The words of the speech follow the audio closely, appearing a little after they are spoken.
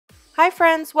Hi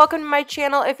friends, welcome to my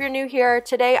channel. If you're new here,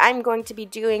 today I'm going to be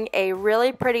doing a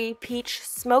really pretty peach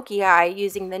smoky eye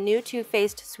using the new Too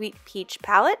Faced Sweet Peach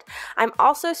palette. I'm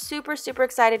also super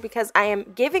excited because I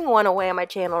am giving one away on my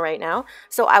channel right now,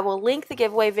 so I will link the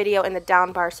giveaway video in the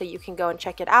down bar so you can go and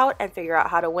check it out and figure out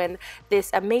how to win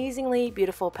this amazingly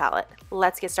beautiful palette.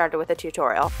 Let's get started with the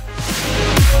tutorial.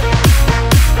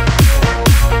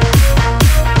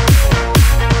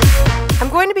 I'm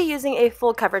going to be using a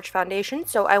full coverage foundation,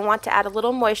 so I want to add a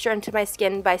little moisture into my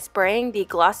skin by spraying the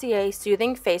Glossier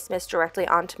Soothing Face Mist directly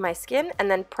onto my skin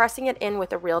and then pressing it in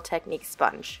with a Real Technique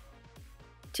sponge.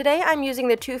 Today I'm using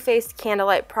the Too Faced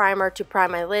Candlelight Primer to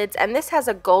prime my lids, and this has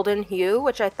a golden hue,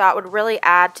 which I thought would really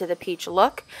add to the peach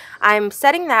look. I'm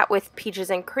setting that with Peaches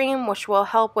and Cream, which will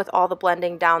help with all the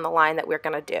blending down the line that we're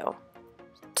going to do.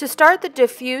 To start the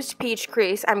diffused peach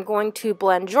crease, I'm going to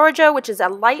blend Georgia, which is a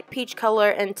light peach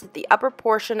color, into the upper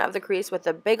portion of the crease with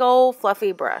a big old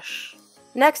fluffy brush.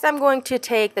 Next, I'm going to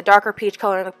take the darker peach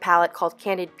color in the palette called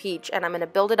Candied Peach, and I'm going to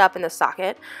build it up in the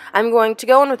socket. I'm going to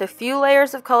go in with a few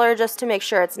layers of color just to make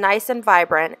sure it's nice and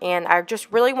vibrant, and I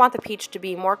just really want the peach to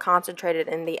be more concentrated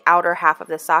in the outer half of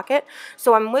the socket.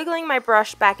 So I'm wiggling my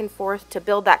brush back and forth to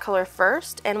build that color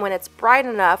first, and when it's bright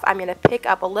enough, I'm going to pick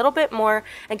up a little bit more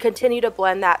and continue to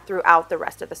blend that throughout the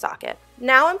rest of the socket.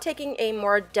 Now I'm taking a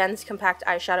more dense compact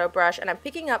eyeshadow brush and I'm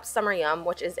picking up Summer Yum,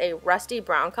 which is a rusty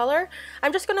brown color.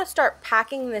 I'm just going to start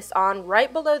packing this on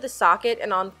right below the socket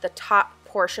and on the top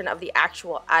portion of the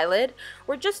actual eyelid.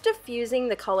 We're just diffusing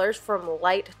the colors from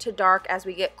light to dark as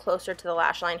we get closer to the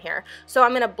lash line here. So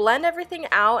I'm going to blend everything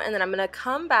out and then I'm going to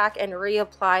come back and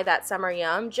reapply that Summer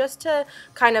Yum just to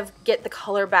kind of get the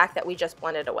color back that we just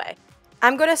blended away.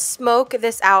 I'm going to smoke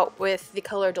this out with the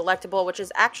color Delectable, which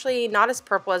is actually not as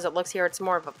purple as it looks here. It's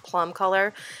more of a plum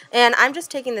color. And I'm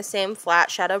just taking the same flat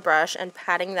shadow brush and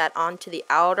patting that onto the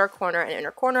outer corner and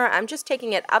inner corner. I'm just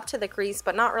taking it up to the crease,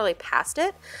 but not really past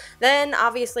it. Then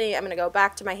obviously I'm going to go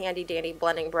back to my handy dandy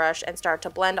blending brush and start to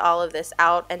blend all of this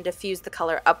out and diffuse the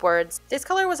color upwards. This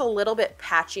color was a little bit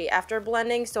patchy after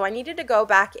blending, so I needed to go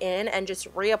back in and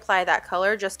just reapply that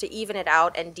color just to even it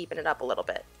out and deepen it up a little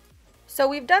bit. So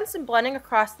we've done some blending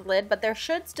across the lid, but there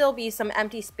should still be some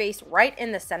empty space right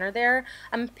in the center there.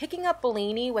 I'm picking up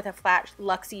Bellini with a flat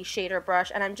Luxie shader brush,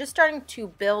 and I'm just starting to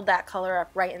build that color up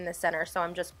right in the center. So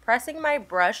I'm just pressing my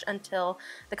brush until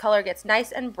the color gets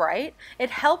nice and bright. It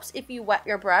helps if you wet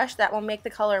your brush. That will make the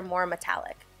color more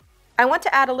metallic. I want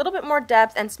to add a little bit more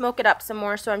depth and smoke it up some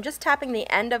more, so I'm just tapping the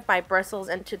end of my bristles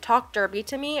into Talk Derby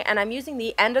to me, and I'm using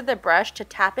the end of the brush to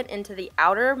tap it into the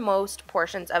outermost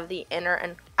portions of the inner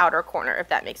and outer corner, if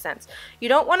that makes sense. You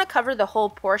don't want to cover the whole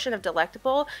portion of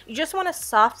Delectable, you just want to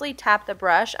softly tap the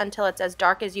brush until it's as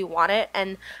dark as you want it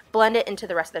and blend it into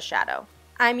the rest of the shadow.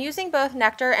 I'm using both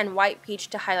Nectar and White Peach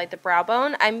to highlight the brow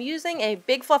bone. I'm using a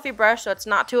big fluffy brush so it's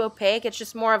not too opaque, it's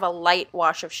just more of a light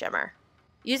wash of shimmer.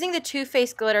 Using the Too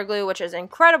Faced glitter glue, which is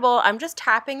incredible, I'm just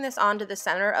tapping this onto the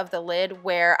center of the lid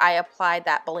where I applied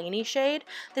that Bellini shade.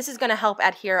 This is going to help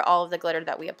adhere all of the glitter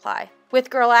that we apply.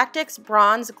 With Girlactic's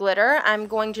bronze glitter, I'm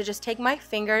going to just take my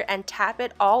finger and tap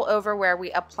it all over where we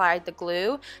applied the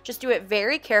glue. Just do it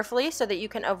very carefully so that you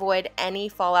can avoid any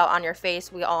fallout on your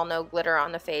face. We all know glitter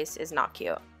on the face is not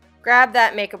cute. Grab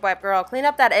that makeup wipe, girl, clean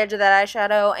up that edge of that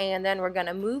eyeshadow, and then we're going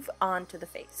to move on to the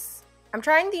face. I'm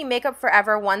trying the Makeup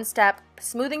Forever One Step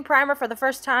Smoothing Primer for the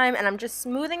first time, and I'm just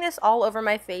smoothing this all over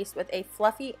my face with a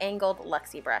fluffy angled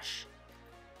Luxie brush.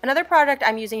 Another product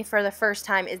I'm using for the first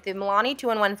time is the Milani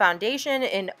 2-in-1 Foundation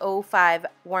in 05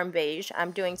 Warm Beige. I'm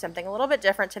doing something a little bit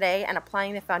different today and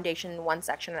applying the foundation in one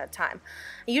section at a time.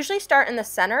 I usually start in the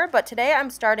center, but today I'm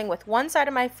starting with one side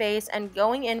of my face and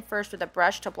going in first with a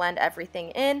brush to blend everything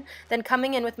in, then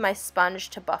coming in with my sponge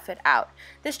to buff it out.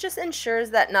 This just ensures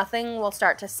that nothing will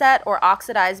start to set or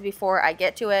oxidize before I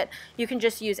get to it. You can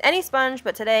just use any sponge,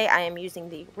 but today I am using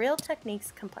the Real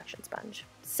Techniques complexion sponge.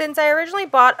 Since I originally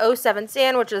bought 07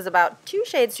 Sand, which is about 2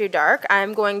 shades too dark,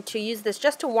 I'm going to use this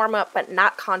just to warm up but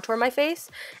not contour my face.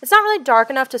 It's not really dark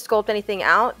enough to sculpt anything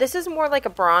out. This is more like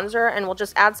a bronzer and will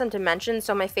just add some dimension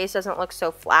so my face doesn't look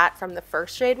so flat from the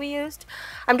first shade we used.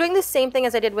 I'm doing the same thing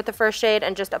as I did with the first shade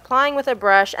and just applying with a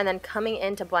brush and then coming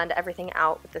in to blend everything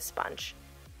out with the sponge.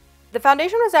 The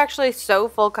foundation was actually so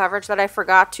full coverage that I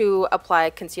forgot to apply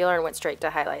concealer and went straight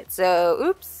to highlight, so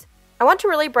oops. I want to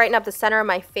really brighten up the center of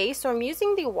my face, so I'm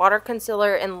using the Water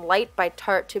Concealer in Light by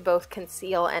Tarte to both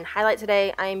conceal and highlight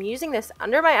today. I am using this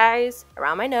under my eyes,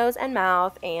 around my nose and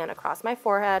mouth, and across my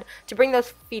forehead to bring those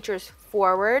features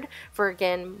forward for,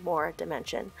 again, more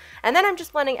dimension. And then I'm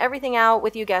just blending everything out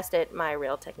with, you guessed it, my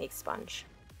Real Techniques sponge.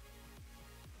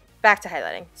 Back to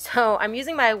highlighting. So I'm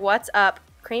using my What's Up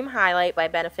Cream Highlight by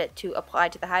Benefit to apply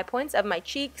to the high points of my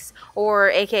cheeks, or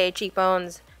aka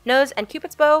cheekbones, nose, and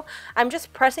cupid's bow. I'm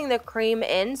just pressing the cream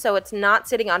in so it's not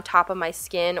sitting on top of my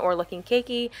skin or looking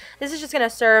cakey. This is just going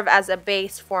to serve as a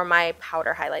base for my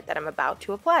powder highlight that I'm about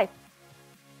to apply.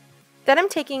 Then I'm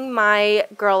taking my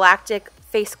Galactic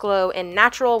Face Glow in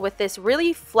Natural with this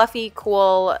really fluffy,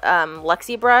 cool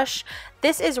Luxie brush.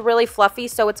 This is really fluffy,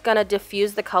 so it's going to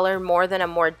diffuse the color more than a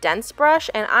more dense brush,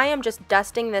 and I am just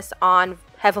dusting this on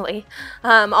heavily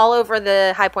all over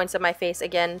the high points of my face.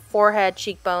 Again, forehead,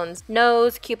 cheekbones,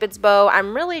 nose, cupid's bow.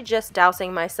 I'm really just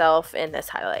dousing myself in this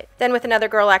highlight. Then with another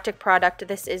Galactic product,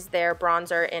 this is their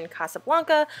bronzer in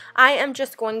Casablanca. I am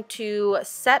just going to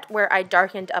set where I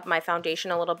darkened up my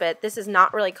foundation a little bit. This is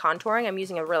not really contouring. I'm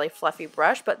using a really fluffy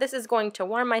brush, but this is going to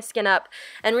warm my skin up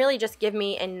and really just give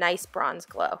me a nice bronze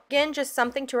glow. Again, just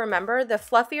something to remember, the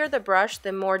fluffier the brush,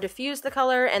 the more diffused the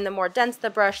color, and the more dense the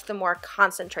brush, the more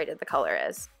concentrated the color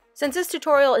is. Since this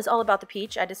tutorial is all about the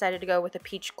peach, I decided to go with a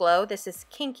peach glow. This is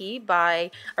Kinky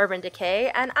by Urban Decay,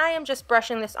 and I am just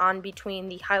brushing this on between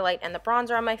the highlight and the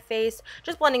bronzer on my face,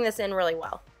 just blending this in really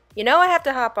well. You know I have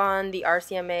to hop on the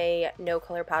RCMA no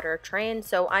color powder train,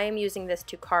 so I am using this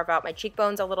to carve out my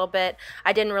cheekbones a little bit.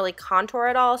 I didn't really contour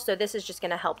at all, so this is just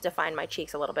going to help define my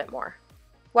cheeks a little bit more.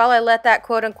 While I let that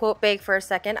quote-unquote bake for a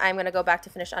second, I'm going to go back to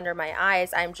finish under my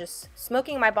eyes. I'm just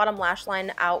smoking my bottom lash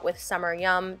line out with Summer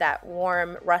Yum, that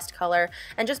warm rust color,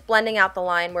 and just blending out the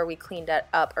line where we cleaned it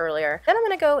up earlier. Then I'm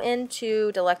going to go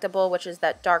into Delectable, which is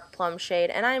that dark plum shade,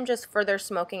 and I'm just further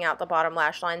smoking out the bottom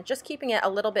lash line, just keeping it a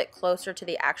little bit closer to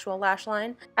the actual lash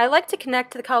line. I like to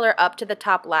connect the color up to the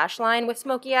top lash line with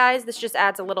smoky eyes. This just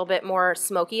adds a little bit more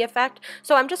smoky effect.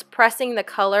 So I'm just pressing the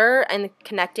color and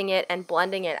connecting it and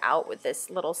blending it out with this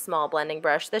little small blending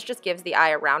brush. This just gives the eye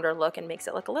a rounder look and makes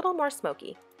it look a little more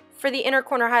smoky. For the inner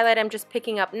corner highlight, I'm just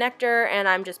picking up Nectar and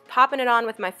I'm just popping it on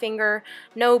with my finger.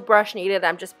 No brush needed.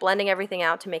 I'm just blending everything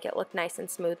out to make it look nice and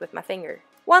smooth with my finger.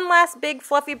 One last big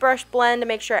fluffy brush blend to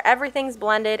make sure everything's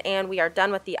blended, and we are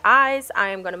done with the eyes. I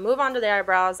am going to move on to the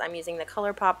eyebrows. I'm using the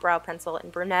ColourPop Brow Pencil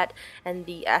in Brunette and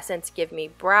the Essence Give Me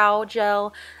Brow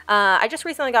Gel. I just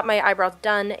recently got my eyebrows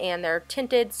done and they're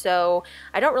tinted, so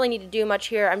I don't really need to do much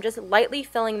here. I'm just lightly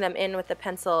filling them in with the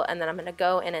pencil, and then I'm going to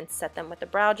go in and set them with the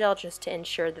brow gel just to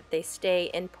ensure that they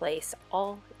stay in place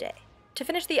all day. To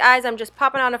finish the eyes, I'm just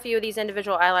popping on a few of these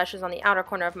individual eyelashes on the outer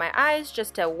corner of my eyes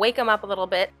just to wake them up a little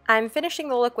bit. I'm finishing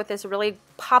the look with this really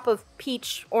pop of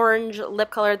peach orange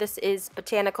lip color. This is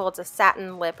Botanical. It's a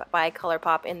satin lip by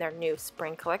ColourPop in their new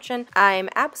spring collection. I'm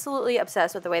absolutely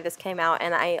obsessed with the way this came out,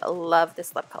 and I love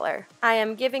this lip color. I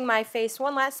am giving my face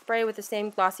one last spray with the same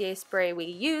Glossier spray we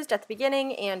used at the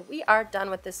beginning, and we are done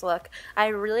with this look. I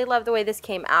really love the way this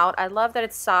came out. I love that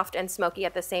it's soft and smoky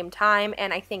at the same time,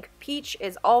 and I think peach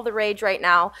is all the rage right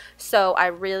now, so I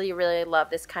really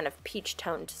love this kind of peach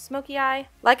toned smoky eye.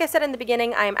 Like I said in the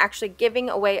beginning, I am actually giving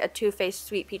away a Too Faced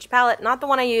Sweet Peach palette, not the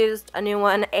one I used, a new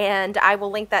one, and I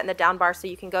will link that in the down bar so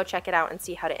you can go check it out and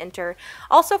see how to enter.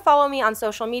 Also follow me on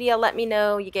social media. Let me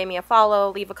know you gave me a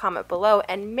follow, leave a comment below,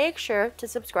 and make sure to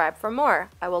subscribe for more.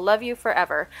 I will love you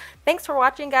forever. Thanks for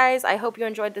watching, guys. I hope you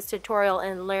enjoyed this tutorial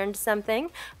and learned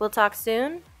something. We'll talk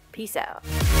soon. Peace out.